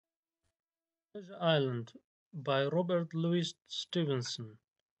Treasure Island by Robert Louis Stevenson.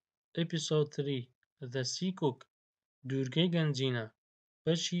 Episode 3 The Sea Cook دورگەی گەنجینە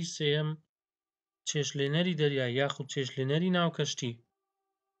بەشی سێیەم چێشتلێنەری دەریای یاخود چێشتلێنەری ناو کەشتی.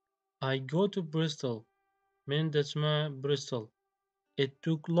 I go to Bristol. من دەچمە Bristol. It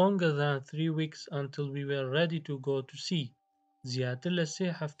took longer than 3 weeks until we were ready to go to sea. زیاتر لە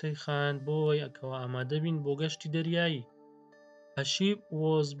 3 هەفتەی خایاند بۆ ئەوەی ئەکەوە ئامادە بین بۆ گەشتی دەریایی. A ship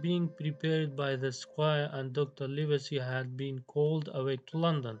was being prepared by the squire and Dr. Livesey had been called away to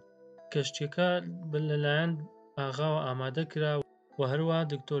London. کەشتیەکە لەلایەن ئاغاوە ئامادە کرا و هەروەها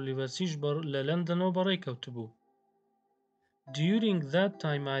دکتۆر لیڤەسیش لە لەندەنەوە بەڕێی کەوتبوو. During that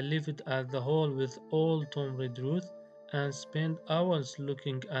time I lived at the hall with old Tom Redruth and spent hours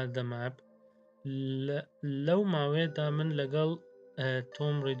looking at the map. لەو ماوەیەدا من لەگەڵ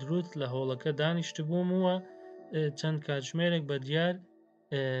تۆم ڕیدروت لە هۆڵەکە دانیشتبووم وە چەند کاتژمێرێک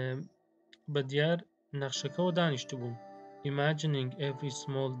بە دیار نەخشەکەەوە دانیشتبووم. Imagining every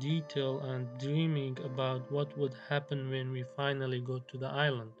small detail and dreaming about what would happen when we finally got to the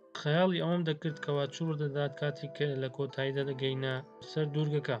island. خەیاڵی ئەوەم دەکرد کەوا چوور دەدات کاتێک لە کۆتاییدا دەگەینە سەر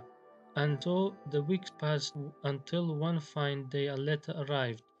دوورگەکە. Until the weeks passed until one fine day a letter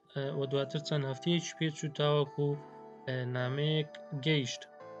arrived. و دواتر چەند هەفتەیەکی پێچوو تاوەکو نامەیەک گەیشت.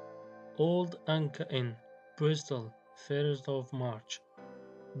 Old Anchor Inn, Bristol, 1st of March.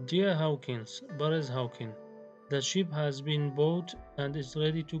 Dear Hawkins, Boris Hawkins, the ship has been bought and is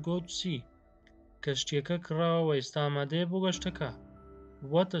ready to go to sea. کەشتیەکە کڕاوە و ئێستا ئامادەیە بۆ گەشتەکە.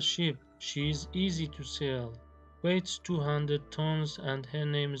 What a ship! She is easy to sail. Weighs 200 tons and her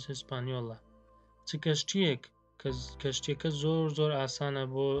name is Hispaniola. چ کەشتیەک! کەشتیەکە زۆر ئاسانە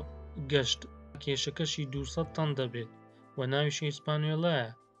بۆ گەشت. کێشەکەشی 200 تەن دەبێت و ناویشی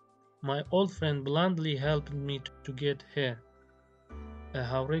هیسپانیۆلایە. My old friend blandly helped me to get here.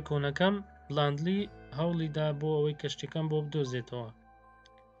 هاوڕێی کۆنەکەم بلاندلی هەوڵیدا بۆ ئەوەی کەشتیەکەم بۆ بدۆزێتەوە.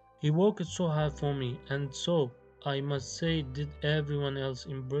 He worked so hard for me, and so, I must say, did everyone else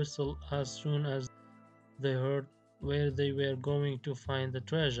in Bristol as soon as they heard where they were going to find the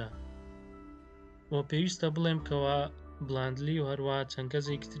treasure. و پێویستە بڵێم کەوا بلاندلی و هەروەها چەند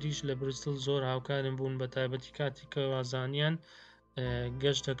کەسێکی تریش لە بریستڵ زۆر هاوکارم بوون بە تایبەتی کاتی کەوا زانیان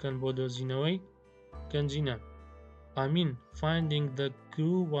گەشت دەکەن بۆ دۆزینەوەی گەنجینە. I mean, finding the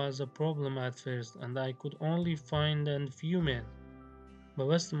crew was a problem at first, and I could only find a few men.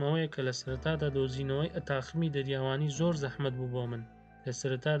 بەبەستم ئەوەیە کە لە سەرەتادا دۆزینەوەی ئەتاخمی دەریاوانی زۆر زەحمەت بوو بۆ من. لە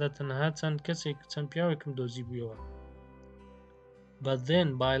سەرەتادا تەنها چەند پیاوێکم دۆزی بوویەوە. But then,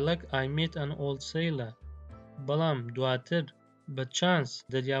 by luck, I met an old sailor. بەڵام دواتر بە چانس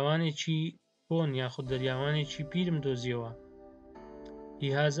دەریاوانێکی کۆن یاخود دەریاوانێکی پیرم دۆزیەوە. He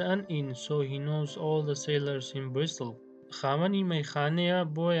has an inn, so he knows all the sailors in Bristol. خاوەنی مەیخانەیە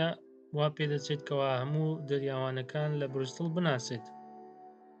بۆیە وا پێدەچێت کەوا هەموو دەریاوانەکان لە بریستڵ بناسێت.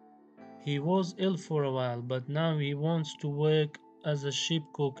 He was ill for a while, but now he wants to work as a ship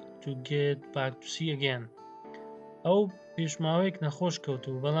cook to get back to sea again. ئەو پێشماوەیەک نەخۆش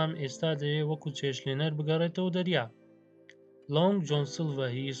کەوتوو بەڵام ئێستا دەوێت وەکو چێشتلێنەر بگەڕێتەوە دەریا. Long John Silver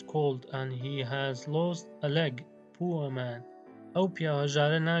he is called and he has lost a leg, poor man. ئەو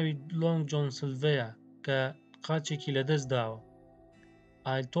پیاوەژارە ناوی Long John Silverە کە قاچێکی لەدەست داوە.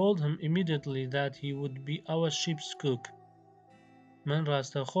 I told him immediately that he would be our ship's cook. من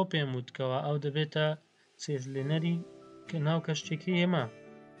ڕاستەوخۆ پێم وت کەوا ئەو دەبێتە چێشتلێنەری ناو کەشتێکی ئێمە.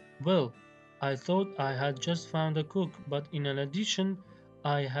 Well, I thought I had just found a cook, but in addition,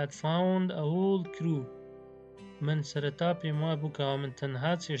 I had found a whole crew. من سەرەتا پێم وا بوو کەوا من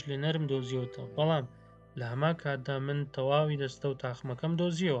تەنها چێشتلێنەرم دۆزیەوەتەوە بەڵام لە هەمان کاتدا من تەواوی دەستە و تاخمەکەم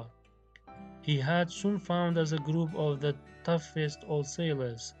دۆزیەوە. He had soon found us a group of the toughest old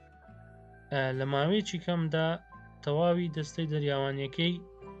sailors. لە ماوەیەکی کەمدا تەواوی دەستەی دەریاوانیەکەی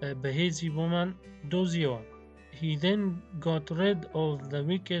بەهێزی بۆمان دۆزیەوە. He then got rid of the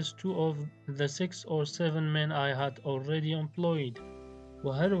weakest two of the 6 or 7 men I had already employed. و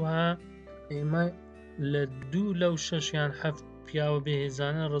هەروەها ئێمە لە 2 لەو 6 یان 7 پیاوە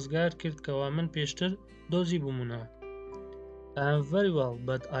بەهێزانە ڕزگار کرد کەوا من پێشتر دۆزی بوومونەوە. I am very well,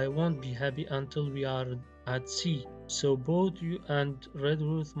 but I won't be happy until we are at sea. So both you and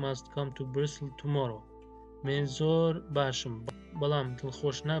Redruth must come to Bristol tomorrow. من زۆر باشم بەڵام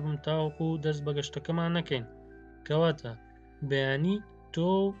دڵخۆش نابم تاوەکو دەست بە گەشتەکەمان نەکەین. کەواتە بەیانی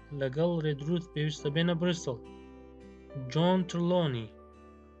تۆ لەگەڵ ڕێدروت پێویستە بێنە بریستڵ. John Trelawney.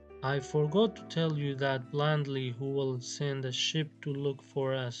 I forgot to tell you that Blandly, who will send a ship to look for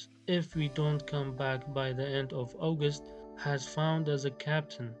us if we don't come back by the end of August, has found us a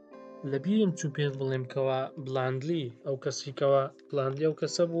captain. لە بیرم چوو پێت بڵێم کەوا بلاندلی ئەو کەسیکەوە بلاندلی ئەو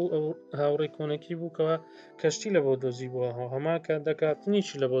کەسە بوو ئەو هاوڕێی کۆنەکی بووکەوە کەشتی لە بۆ دۆزی بووە هەما کە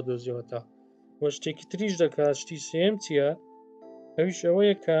دەکاتنیشی لە بۆ دۆزیەوەتا وە شتێکی تریش دەکات شتی سێیەم چییە ئەویش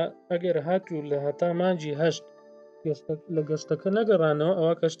ئەوەیە کە ئەگەر هاتوو لە هەتا مانجی هەشت لە گەشتەکە نەگەڕانەوە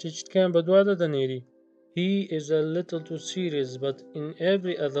ئەوە کە شتێکیتکیان بەدووادە دەنێری He is a little too serious but in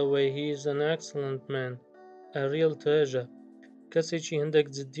every other way he is an excellent man a real treasure کەسێکی هەندێک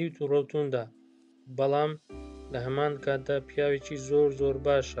جددی و تووڕەوتوندا بەڵام لە هەمان کاتدا پیاوێکی زۆر زۆر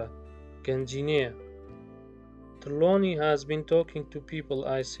باشە گەنجینەیە Trelawney has been talking to people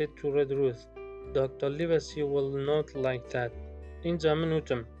I said to Redruth Dr. Livesey will not like that اینجا من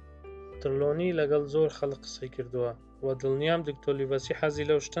وتم ترلۆنی لەگەڵ زۆر خەڵک قسەی کردووە و دڵنیام دکتۆر لیڤەسی حەزی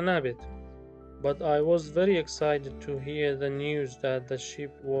لەو شتە نابێت But I was very excited to hear the news that the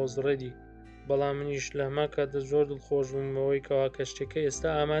ship was ready بەڵام منیش لە هەما کاتدا زۆر دڵخۆش بوومەوەی کەوا کەشتێکە ئێستا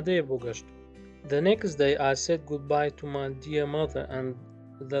ئامادەیە بۆ گەشت The next day I said goodbye to my dear mother and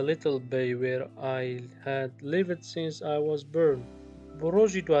the little bay where I had lived since I was born بۆ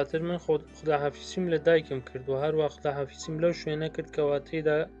ڕۆژی دواتر من خوداحافیزیم لە دایکم کرد و هەروە خوداحافیزیم لەو شوێنە کرد کەوا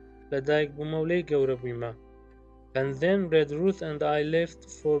تێیدا لە دایک بوومە و لێی گەورە بوویمە And then Redruth and I left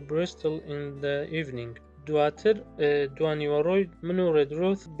for Bristol in the evening دواتر دوانیوەڕۆی من و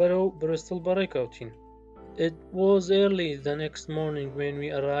Redruth بەرەو برستڵ بەڕێکەوتین It was early the next morning when we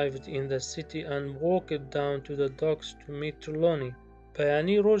arrived in the city and walked down to the docks to meet Trelawney.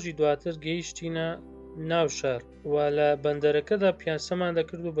 پەیانی ڕۆژی دواتر گەیشتینە ناو شار و لە بەندەرەکەدا پیاسەمان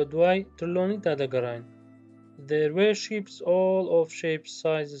دەکرد و بە دوای ترلۆنیدا دەگەڕاین. There were ships all of shapes,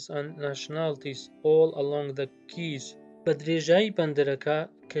 sizes and nationalities all along the quays. بە درێژایی بەندەرەکە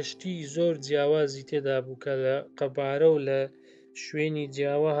کەشتی زۆر جیاوازی تێدا بوو کە لە قەبارە و لە شوێنی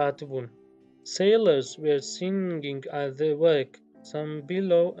جیاوە هاتبوون. Sailors were singing at their work, some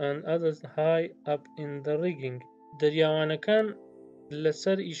below and others high up in the rigging. دەریاوانەکان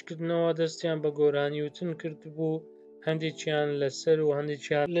لەسەر ئیشکردنەوە دەستیان بە گۆرانی وتن کرد بوو هەندێکیان لەسەر و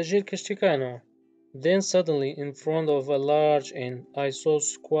هەندێکیان لەژێر کەشتەکانەوە. Then suddenly in front of a large inn I saw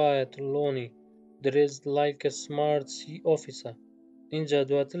Squire Trelawney dressed like a smart sea officer. اینجا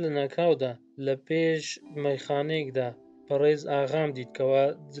دواتر لە ناکاودا لە پێش مەیخانەیەکدا پەڕێز ئاغام دیت کەوا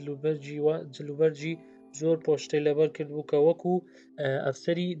جلوبەرجی زۆر پۆشتەی لەبەر کرد بوو کە وەکو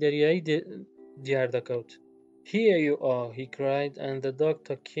ئەفسەری دەریایی دیار دەکەوت. Here you are, he cried, and the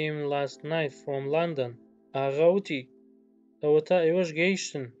doctor came last night from London. ئاغا وتی ئەوە تا ئێوەش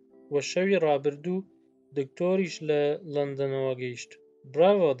گەیشتن وە شەوی ڕابردوو دکتۆریش لە لەندەنەوە گەیشت.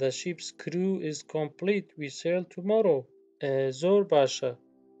 Bravo, the ship's crew is complete. We sail tomorrow. زۆر باشە.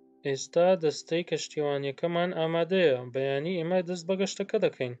 ئێستا دەستەی کەشتیوانیەکەمان ئامادەیە. بەیانی ئێمە دەست بە گەشتەکە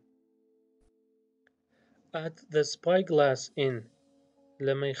دەکەین. At the Spyglass Inn.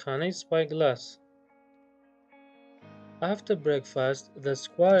 لە مەیخانەی Spyglass. After breakfast, the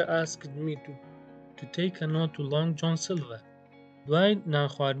squire asked me to take a note to Long John Silver. دوای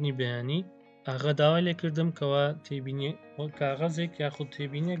نانخواردنی بەیانی ئاغا داوای لێ کردم کەوا کاغەزێک یاخود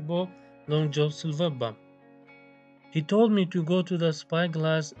تێبینێک بۆ Long John Silver بام. He told me to go to the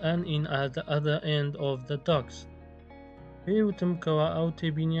Spyglass and in at the other end of the docks. پێی وتم کەوا ئەو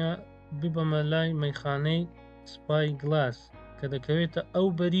تێبینیە ببەمە لای مەیخانەی Spyglass کە دەکەوێتە ئەو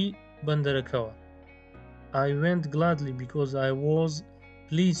بەری بەندەرەکەوە. I went gladly because I was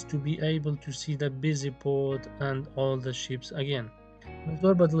pleased to be able to see the busy port and all the ships again. من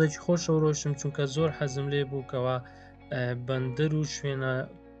زۆر بە دڵێکی خۆشەوە ڕۆیشتم چونکە زۆر حەزم لێ بوو کەوا بەندەر و شوێنە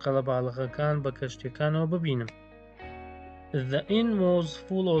قەڵەباڵغەکان بە کەشتیەکانەوە ببینم. The inn was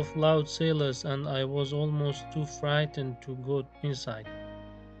full of loud sailors and I was almost too frightened to go inside.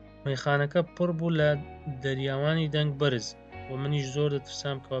 مەیخانەکە پڕ بوو لە دەریاوانی دەنگ بەرز و منیش زۆر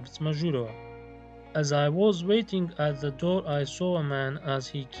دەترسام کەوا بچمە ژوورەوە. As I was waiting at the door I saw a man as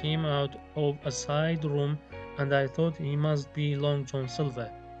he came out of a side room and I thought he must be Long John Silver.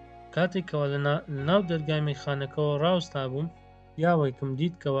 کاتێکەوە لە ناو دەرگای مەیخانەکەەوە ڕاوستا بووم یاوەیکم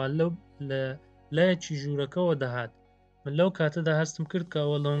دیت کەوا لە لایەکی ژوورەکەەوە دەهات. من لەو کاتەدا هەستم کرد کە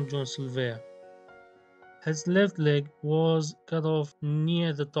ئەوە Long John Silverە. His left leg was cut off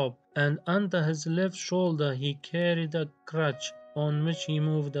near the top and under his left shoulder he carried a crutch on which he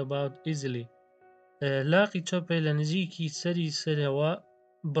moved about easily. لاقی چەپێ لە نزیکی سەرەوە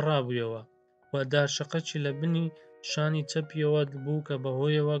بڕابوویەوە و دارشەقەکی لە بنی شانی چەپیەوە بوو کە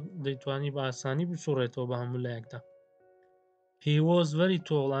بەهۆیەوە دەیتوانی بە ئاسانی بچوڕێتەوە بە هەموو لایەکدا. He was very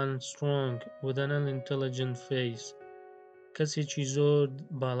tall and strong with an intelligent face. کەسێکی زۆر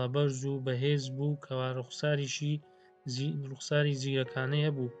باڵەبەرز و بەهێز بوو کەوا ڕوخساری زیرەکانەی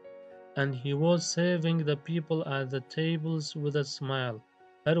هەبوو. And he was serving the people at the tables with a smile.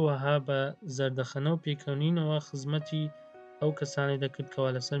 هەروەها بە زەردەخەنە و پێکەنینەوە خزمەتی ئەو کەسانی دەکرد کەوا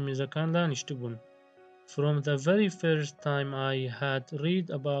لەسەر میزەکان دانیشت بوون. From the very first time I had read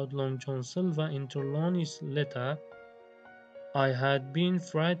about Long John Silver in Trelawney's letter, I had been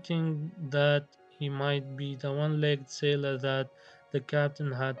frightened that he might be the one-legged sailor that the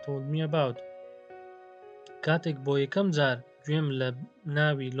captain had told me about. کاتێک بۆ یەکەم جار گوێم لە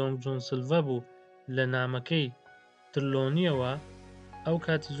ناوی لۆنگ جۆن سیلڤە بوو لە نامەکەی ترلۆنیەوە، ئەو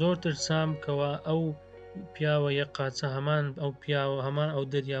کاتی زۆر ترسام کەوا ئەو پیاوە یەک قاچە هەمان ئەو پیاوە هەمان ئەو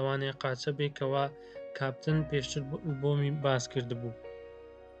دەریاوانەیە قاچە بێکەوە کاپتن پێشتر بۆمی باس کرد بوو.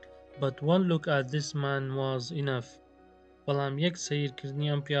 But one look at this man was enough. بەڵام یەک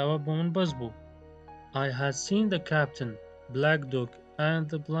سەیرکردنی ئەم پیاوە بۆ من بەس بوو. I had seen the captain, Black Dog, and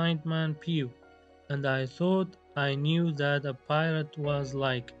the blind man Pew, and I thought I knew that a pirate was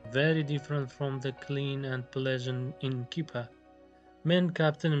like, very different from the clean and pleasant innkeeper. من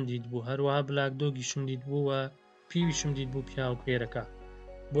کاپتنم دیت بوو، هەروەها بلاک دۆگیشم دیت بوو و پیویشم دیت بوو پیاو کوێرەکە.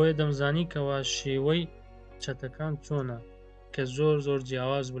 بۆیە دەمزانی کەوا شێوەی چەتەکان چۆنە کە زۆر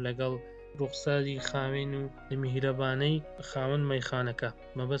جیاواز بوو لەگەڵ ڕوخساری خاوێن و میهرەبانەی خاوەن مەیخانەکە.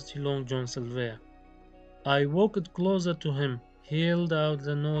 مەبەستی لۆنگ جۆن سیلڤەیە. I walked closer to him, held out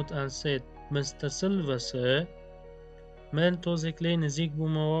the note and said, Mr. Silver, sir. من تۆزێک لێ نزیک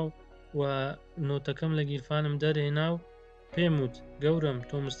بوومەوە و نۆتەکەم لە گیرفانم دەرهێنا و پێم وت، گەورم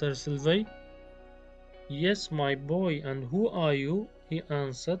تۆ مستەر سیلڤەی؟ Yes, my boy, and who are you? He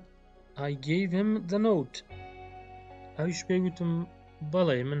answered. I gave him the note. ئەویش پێگوتم،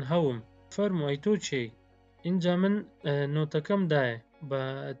 بەڵێ من هەوم. فەرموو ئەی تۆ چێ؟ اینجا من نۆتەکەم دایە بە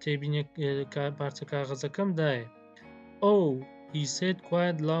تێبینی پارچە کاغەزەکەم دایە. Oh, he said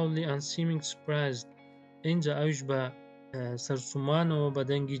quite loudly and seeming surprised. اینجا ئەویش بە سەرسومانەوە بە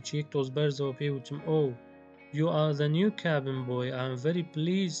دەنگی چیەک تۆز بەرزەوە پێوتم، Oh, you are the new cabin boy. I am very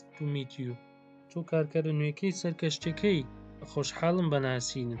pleased to meet you. تۆ کارکەرە نوێکەی سەرکەشتەکەی، خۆشحاڵم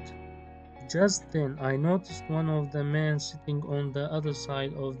بەناسینت. Just then I noticed one of the men sitting on the other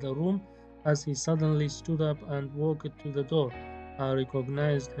side of the room as he suddenly stood up and walked to the door. I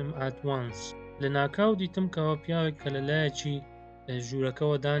recognized him at once. لەناکاو دیتم کەوا پیاوێک کە لەلایەکی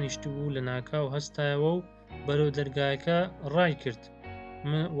ژوورەکەەوە دانیشت بوو لەناکاو هەستایەوە و بەرەو دەرگایەکە ڕای کرد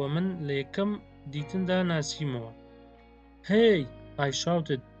و من لە یەکەم دیتندا ناسیمەوە. Hey! I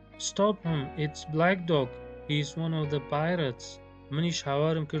shouted. Stop him! It's Black Dog. He's one of the pirates. منیش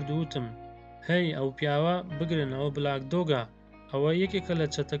هاوارم کرد و وتم، هەی ئەو پیاوە بگرن، ئەوە بلاک دۆگە، ئەوە یەکێکە لە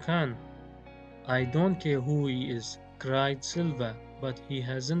چەتەکان. I don't care who he is, cried Silver, but he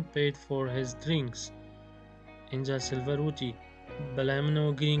hasn't paid for his drinks. اینجا سیلڤەر وتی، بەلای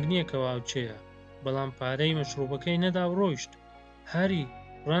منەوە گرنگ نییە کەوا ئەو چێە، بەڵام پارەی مەشروبەکەی نەدا و ڕۆیشت. هەری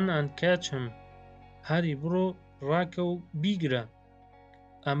run and catch him. هەری بڕۆ ڕاکە و بیگرە.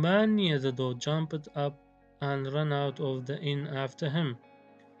 A man near the door jumped up and ran out of the inn after him.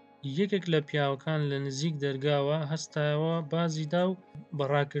 یەکێک لە پیاوەکان لە نزیک دەرگاوە هەستایەوە بازی دا و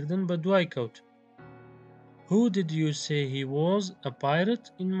بەڕاکردن بە دوای کەوت. Who did you say he was? A pirate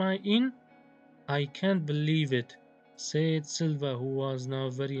in my inn? I can't believe it, said Silver, who was now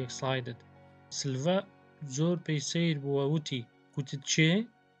very excited. Silver زۆر پێی سەیر بووە وتی، گوتت چێ؟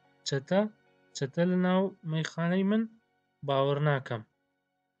 چەتە لە ناو مەیخانەی من؟ باوەڕ ناکەم.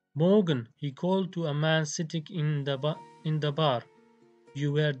 Morgan, he called to a man sitting in the bar. You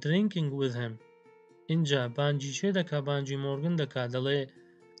were drinking with him. اینجا بانجی چێ دەکا؟ بانجی مۆرگن دەکا، دەڵێ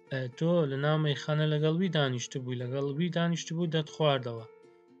تۆ لە ناو مەیخانە لەگەڵ وی دانیشت بووی، لەگەڵ وی دانیشت بوو دەت خواردەوە.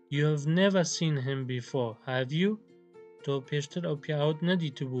 You have never seen him before, have you? تۆ پێشتر ئەو پیاوت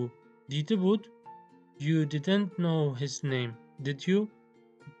نەدیت بوو، دیت بووت؟ You didn't know his name, did you?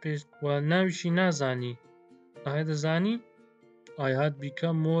 و ناویشی نازانی، ئایا دەزانی؟ I had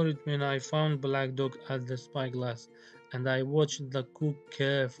become worried when I found Black Dog at the spyglass, and I watched the cook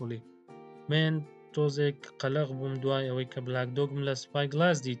carefully. من تۆزێک قەلەق بووم دوای ئەوەی کە بلاک دۆگم لە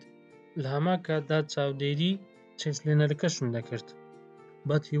سپایگلاس دیت. لە هەما کاتدا چاودێری چێسلێنەرەکەشم دەکرد.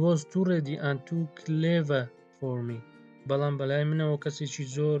 But he was too ready and too clever for me. بەڵام بەلای منەوە کەسێکی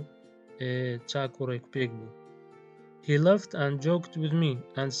زۆر چاک و ڕێکوپێک بوو. He laughed and joked with me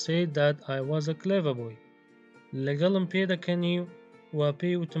and said that I was a clever boy. لەگەڵم پێدەکەنی و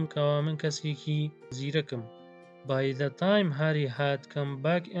پێی وتم کەوا من کەسێکی زیرەکم. By the time Harry had come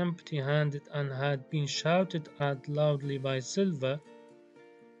back empty-handed and had been shouted at loudly by Silver,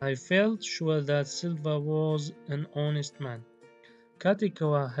 I felt sure that Silver was an honest man.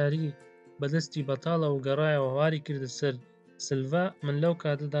 کاتێکەوە هەری بەدەستی بەتاڵەوە گەڕایەوە واری کردە سەر سیلڤە، من لەو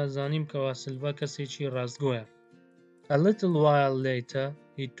کاتەدا زانیم کەوا سیلڤە کەسێکی ڕاستگۆیە. A little while later,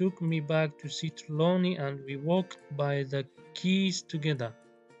 he took me back to see Trelawney and we walked by the quays together.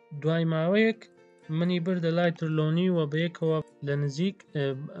 دوای ماوەیەک منی بردە لای ترلۆنی و بەیەکەوە لە نزیک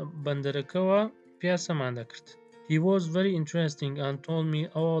بەندەرەکەوە پیاسەمان دەکرد. He was very interesting and told me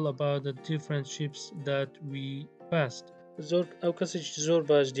all about the different ships that we passed. ئەو کەسێکی زۆر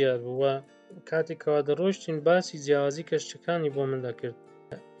باش دیار بوو و کاتێکەوە دەڕۆیشتین باسی جیاوازی کەشتەکانی بۆ من دەکرد.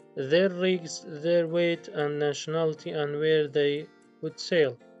 Their rigs, their weight and nationality and where they would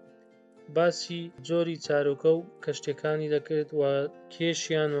sail. باسی جۆری چارۆکە و کەشتەکانی دەکرد و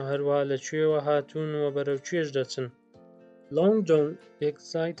کێشیان و هەروە لەکوێوە هاتوون و بەرەو کوێش دەچن. Long John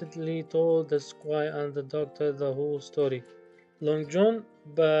excitedly told the squire and the doctor the whole story. Long John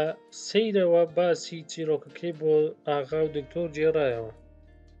بە سەیرەوە باسی چیڕۆکەکەی بۆ ئاغا و دکتۆر جێڕایەوە.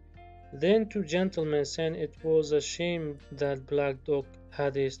 Then two gentlemen said it was a shame that Black Dog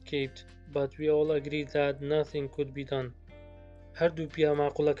had escaped, but we all agreed that nothing could be done. هەردوو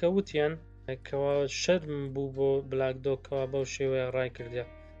پیاماقولەکە وتیان کەوا شەرم بوو بۆ بلاک دۆکەوە بەو شێوەیە ڕای کردیا،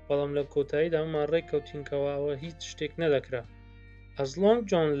 بەڵام لە کۆتاییدا هەمومان ڕێککەوتینکەوەوە هیچ شتێک نەدەکرا. As Long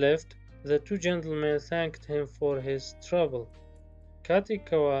John left, the two gentlemen thanked him for his trouble.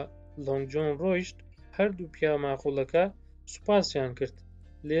 کاتێکەوە Long John ڕۆیشت هەردوو پیاماقولەکە سوپاسیان کرد.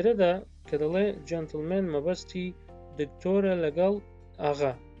 لێرەدا کە دەڵێ جەنتڵمێن مەبەستی دکتۆرە لەگەڵ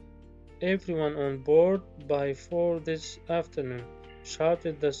ئاغا. Everyone on board by 4 this afternoon,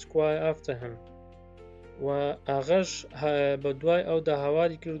 shouted the squire after him. و ئاغاش بە دوای ئەودا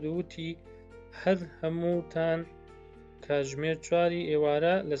هاواری کرد و وتی هەر هەمووتان کاتژمێر 4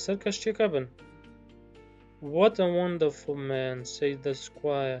 ئێوارە لەسەر کەشتێکە بن. What a wonderful man, said the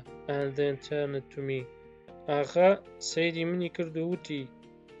squire, and then turned to me. ئاغا سەیری منی کرد و وتی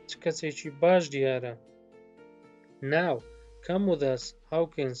چ کەسێکی باش دیارە. Now, come with us,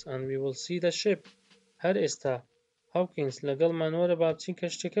 Hawkins, and we will see the ship. هەر ئێستا Hawkins لەگەڵمان وەرە با بچین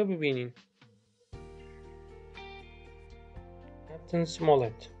کەشتەکە ببینین. Captain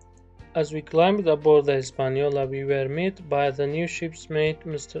Smollett. As we climbed aboard the Hispaniola, we were met by the new ship's mate,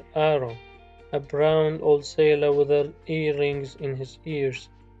 Mr. Arrow, a brown old sailor with earrings in his ears.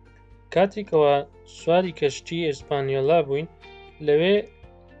 کاتێکەوە سواری کەشتی ئیسپانیۆلا بووین لەوێ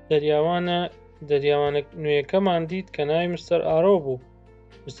دەریاوانە نوێیەکەمان دیت کە ناوی مستەر ئارۆ بوو.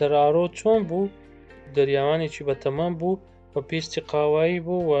 مستەر ئارۆ چۆن بوو؟ دەریاوانێکی بەتەمەم بوو و پێستی قاوایی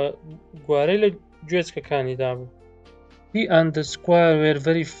بوو و گوارەی لە گوێچکەکانیدا بوو. He and the squire were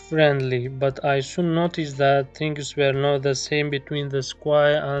very friendly, but I soon noticed that things were not the same between the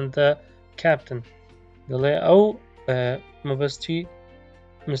squire and the captain. دەڵێ ئەو مەبەستی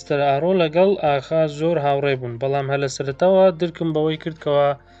مستەر ئارۆ لەگەڵ ئاغا زۆر هاوڕێ بوون، بەڵام هەر لە سەرەتاوە درکم بەوەی کردکەوە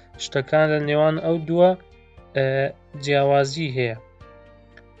شتەکان لە نێوان ئەو دووە جیاوازی هەیە.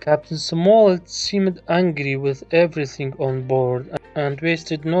 Captain Smollett seemed angry with everything on board and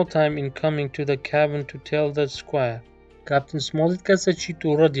wasted no time in coming to the cabin to tell the squire. Captain Smollett کەسێکی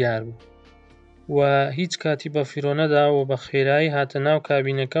تووڕە دیار بوو و هیچ کاتی بە فیرۆ نەدا و بە خێرایی هاتە ناو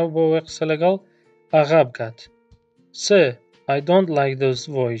کابینەکە و بۆ ئەوەی قسە لەگەڵ ئاغا بکات. Sir, I don't like this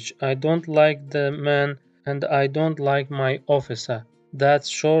voyage. I don't like the man and I don't like my officer. That's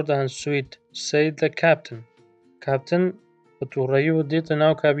short and sweet, said the captain. Captain بە تووڕەیی و دێتە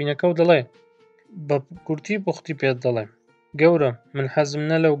ناو کابینەکە و دەڵێ بە کورتی پوختی پێت دەڵێم گەورە من حەزم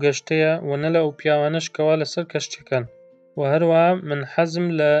نە لەو گەشتەیە و نە لە ئەو پیاوانەشکەوە لەسەر کەشتەکان و هەروەها من حەزم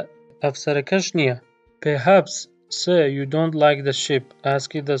لە ئەفسەرەکەش نییە. Perhaps, sir, you don't like the ship,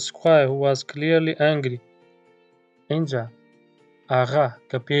 asked the squire who was clearly angry. اینجا ئاغا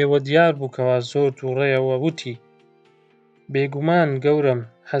کە پێوە دیار بووکەوە زۆر تووڕەیەوە وتی بێگومان گەورم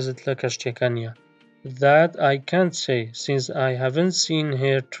حەزت لە کەشتێکە نییە. That I can't say, since I haven't seen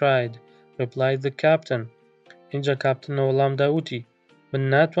her tried, replied the captain. اینجا کاپتنە وەڵامدا وتی من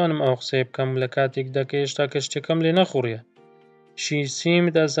ناتوانم ئەو قسەی بکەم لە کاتێکدا کە هێشتا کەشتێکەم لێ نەخوڕیە. She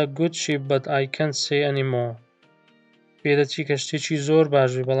seemed as a good ship, but I can't say any more. پێدەچی کەشتێکی زۆر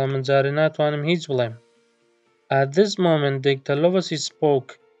باشی بەڵام من جارێ ناتوانم هیچ بڵێم. At this moment Dr. Livesey spoke.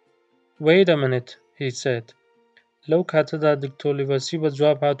 Wait a minute, he said. لەو کاتەدا دکتۆر لیڤەسی بە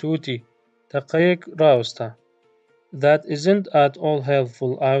جواب هاتووتی دەقەیەک ڕاوەستە. That isn't at all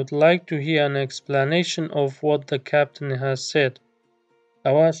helpful. I would like to hear an explanation of what the captain has said.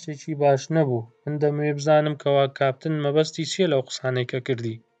 ئەوە شتێکی باش نەبوو. من دەمەوێت بزانم کەوا کاپتن مەبەستی چییە لەو قسانەی کە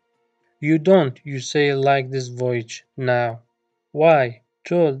کردی. You don't, you say, like this voyage now. Why?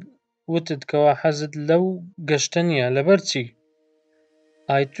 تۆ وتت کەوا حەزت لەو گەشتە نییە لەبەر چی؟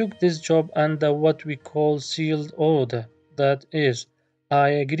 I took this job under what we call sealed order. That is, I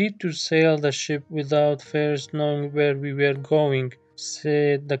agreed to sail the ship without first knowing where we were going,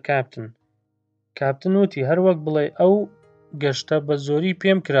 said the captain. Captain وتی هەر وەک بڵێ ئەو گەشتە بە زۆری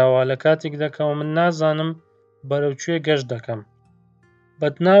پێم کراوە لە کاتێکدا کەەوە من نازانم بەرەو کوێ گەشت دەکەم.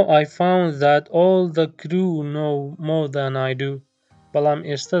 But now I found that all the crew know more than I do. بەڵام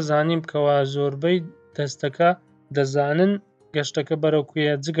ئێستا زانیم کەوا زۆربەی دەستەکە دەزانن گەشتەکە بەرەو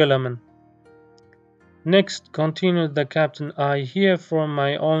کوێیە جگە لە من. Next, continued the captain, I hear from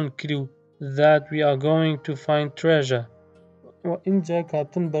my own crew that we are going to find treasure. وإنجا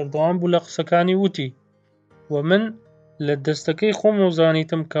کاپتن بەردەوام بوو لە قسەکانی وتی و من لە دەستەکەی خۆم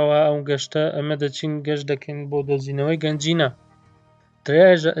زانیتم کەوا ئەو گەشتە ئەمە دەچین گەشت دەکەین بۆ دۆزینەوەی گەنجینە.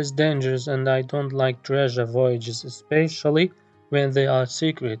 Treasure is dangerous and I don't like treasure voyages, especially when they are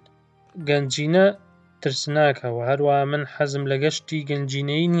secret. گەنجینە ترسناکە و هەروەها من حەزم لە گەشتی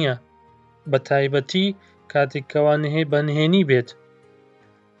گەنجینەی نییە، بە تایبەتی کاتێک کەوا بەنهێنی بێت.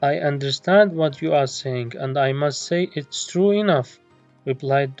 I understand what you are saying and I must say it's true enough,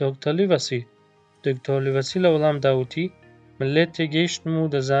 replied Dr. Livesey. Dr. Livesey لە وەڵامدا وتی من لێت تێگەیشتم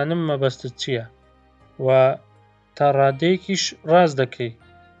و دەزانم مەبەستت چییە و تا ڕادەیەکیش ڕاست دەکەی.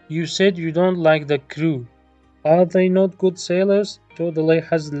 You said you don't like the crew. Are they not good sailors? تۆ دڵی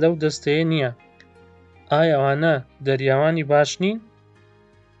حەزت لەو دەستەیە نییە. ئایا ئەوانە دەریاوانی باش نین؟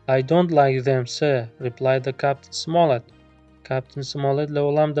 I don't like them, sir, replied the Captain Smollett. Captain Smollett لە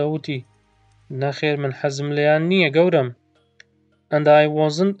وەڵامدا وتی نەخێر من حەزم لێیان نییە گەورم. And I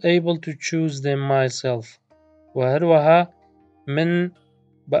wasn't able to choose them myself. و هەروەها من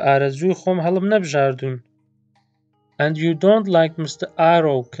بە ئارەزووی خۆم هەڵم نەبژاردوون. And you don't like Mr.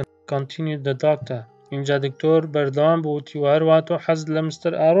 Arrow, continued the doctor. اینجا دکتۆر بەردەوام بوو وتی و هەروەها تۆ حەزت لە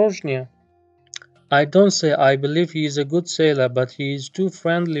مستر ئارۆژ نییە. I don't say I believe he is a good sailor, but he is too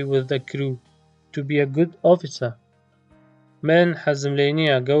friendly with the crew to be a good officer. من حەزم لێ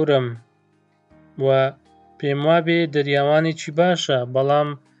نییە گەورم و پێم وابێ دەریاوانێکی باشە بەڵام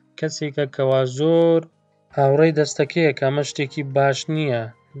کەسێکە کەوا زۆر هاوڕێی دەستەکەیە کە ئەمە شتێکی باش نییە.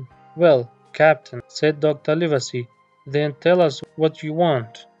 Well, Captain, said Dr. Livesey, then tell us what you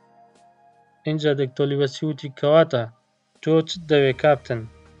want. اینجا دکتۆر لیڤەسی وتی کەواتە تۆ چت دەوێ کاپتن؟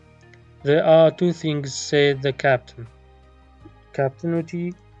 There are two things, said the captain. کاپتن وتی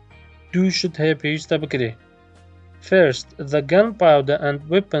دوو شت هەیە پێویستە بکرێ. First, the gunpowder and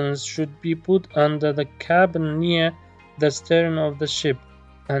weapons should be put under the cabin near the stern of the ship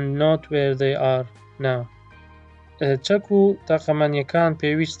and not where they are now. چەک و تاقەمانیەکان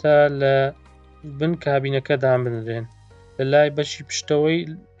پێویستە لە بن کابینەکەدا بنرێن لە لای بەشی پشتەوەی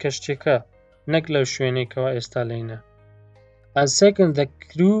کەشتێکە نەک لەو شوێنێکەوە ئێستا لێینە. And second, the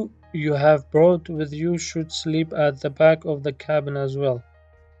crew you have brought with you should sleep at the back of the cabin as well.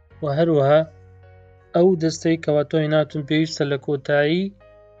 و هەروەها ئەو دەستەی کەوا تۆ هێناتون پێویستە لە کۆتایی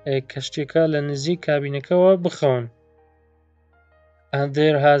کەشتێکە لە نزیک کابینەکەەوە بخەون. And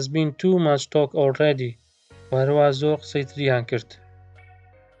there has been too much talk already. و هەروەها زۆر قسەی تریان کرد.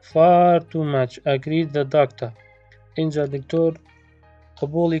 Far too much, agreed the doctor. اینجا دکتۆر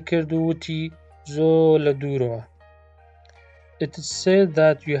قبوڵی کرد و وتی زۆر لە دوورەوە. It is said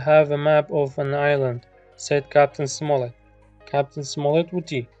that you have a map of an island, said Captain Smollett. Captain Smollett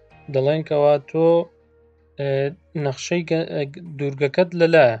وتی دەڵێن کەوا تۆ نەخشەی دوورگەکەت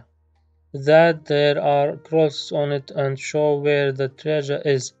لەلایە. That there are crosses on it and show where the treasure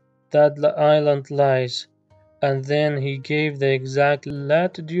is, that the island lies. And then he gave the exact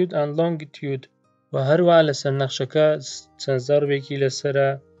latitude and longitude. و هەروەها لەسەر نەخشەکە چەند زەربێکی لەسرە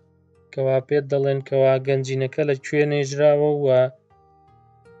کەوا پێت دەڵێن کەوا گەنجینەکە لە کوێ نێژراوە و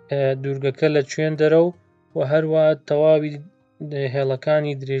دوورگەکە لە کوێن دەرە و هەروەها تەواوی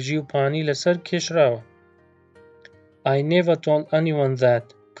هێڵەکانی درێژی و پانی لەسەر کێشراوە. I never told anyone that,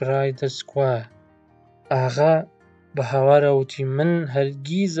 cried the squire. ئاغا بە هاوارە وتی من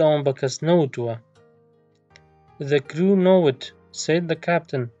هەرگیز ئەوەم بە کەس نەوتووە. The crew know it, said the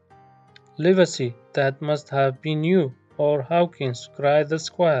captain. Livesey, that must have been you, or Hawkins, cried the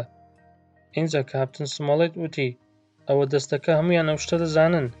squire. اینجا کاپتن سمۆڵێت وتی ئەوە دەستەکە هەمویان ئەو شتە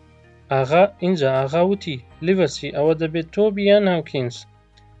دەزانن. اینجا ئاغا وتی لیڤەسی ئەوە دەبێت تۆ بیان هاوکینز.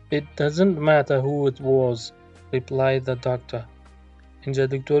 It doesn't matter who it was, replied the doctor. اینجا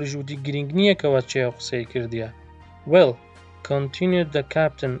دکتۆریش وتی گرنگ نییە کەوا چێ ئەو قسەی کردیە. Well, continued the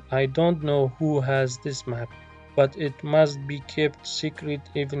captain, I don't know who has this map, but it must be kept secret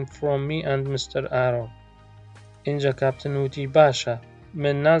even from me and Mr. Arrow. اینجا کاپتن وتی باشە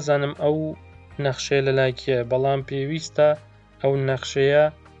من نازانم ئەو نەخشەیە لەلای کێیە بەڵام پێویستە ئەو نەخشەیە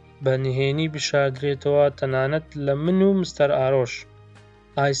بە نهێنی بشاردرێتەوە تەنانەت لە من و مستەر ئارۆش.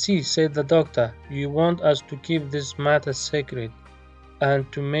 I see, said the doctor, you want us to keep this matter secret and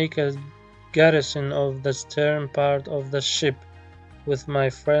to make a garrison of the stern part of the ship with my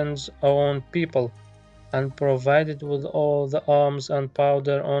friends' own people and provide it with all the arms and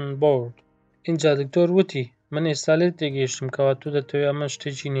powder on board. اینجا دکتۆر وتی من ئێستا لێت تێگەیشتم کەوا تۆ دەتەوێت ئەمە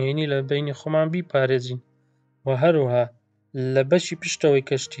شتێکی نهێنی لە بەینی خۆمان بیپارێزین و هەروەها لە بەشی پشتەوەی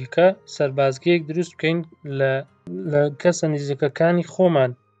کەشتیەکە سەربازگەیەک دروست بکەین لە کەسە نزیکەکانی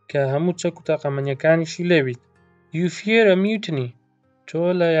خۆمان کە هەموو چەک و تاقەمەنیەکانیشی لێبیت. You fear a mutiny. تۆ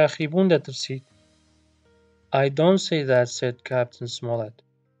لە یاخیبوون دەترسیت. I don't say that, said Captain Smollett.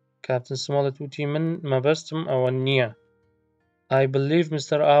 Captain Smollett وتی من مەبەستم ئەوە نییە. I believe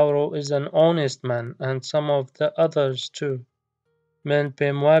Mr. Avro is an honest man and some of the others too. من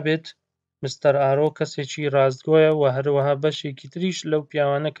پێم وابێت مستەر ئارۆ کەسێکی ڕاستگۆیە و هەروەها بەشێکی تریش لەو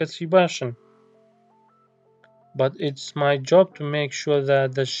پیاوانە کەسی باشن. But it's my job to make sure that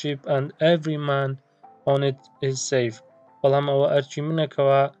the ship and every man on it is safe. بەڵام ئەوە ئەرکی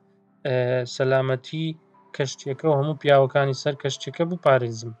منەکەوە سەلامەتی کەشتیەکە و هەموو پیاوەکانی سەر کەشتیەکە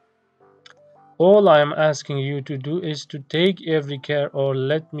بپارێزم. All I am asking you to do is to take every care or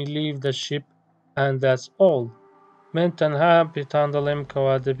let me leave the ship and that's all. من تەنها پێتان دەڵێم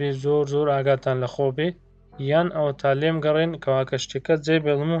کەوا دەبێت زۆر ئاگاتان لەخۆ بێ یان ئەوە تا لێم گەڕێن کەوا کەشتیەکە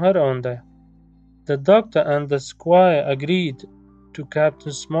جێبێڵم و هەر ئەوەندەیە. The doctor and the squire agreed to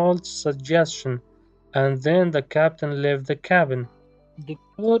Captain Smollett's suggestion and then the captain left the cabin.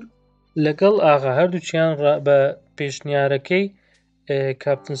 دکتۆر لەگەڵ ئاغا هەردووچیان بە پێشنیارەکەی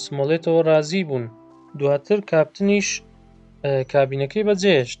کاپتن سمۆڵێتەوە رازی بوون. دواتر کاپتنیش کابینەکەی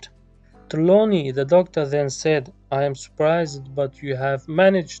بەجێهێشت. Trelawney, the doctor then said, I am surprised but you have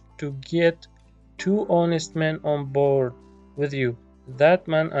managed to get two honest men on board with you, that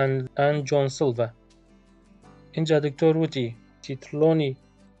man and John Silver. اینجا دکتۆر وتی ترلۆنی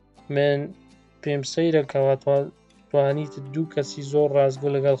من پێم سەیرە کەوا توانیت دوو کەسی زۆر ڕازگۆ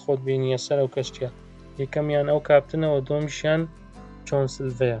لەگەڵ خۆت بینیە سەر ئەو کەشتیە. یەکەمیان ئەو کاپتنەوە دۆمیشیان جۆن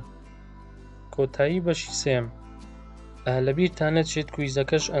سیلڤەیە. کۆتایی بەشی سێیەم. لەبیرتان نەچێت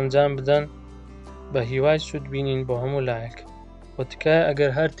کویزەکەش ئەنجام بدەن بە هیوای سوود بینین بۆ هەموو لایەک. وتکایە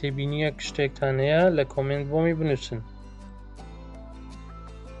ئەگەر هەر تێبینیەک شتێکتان هەیە لە کۆمنت بۆمی بنووسن.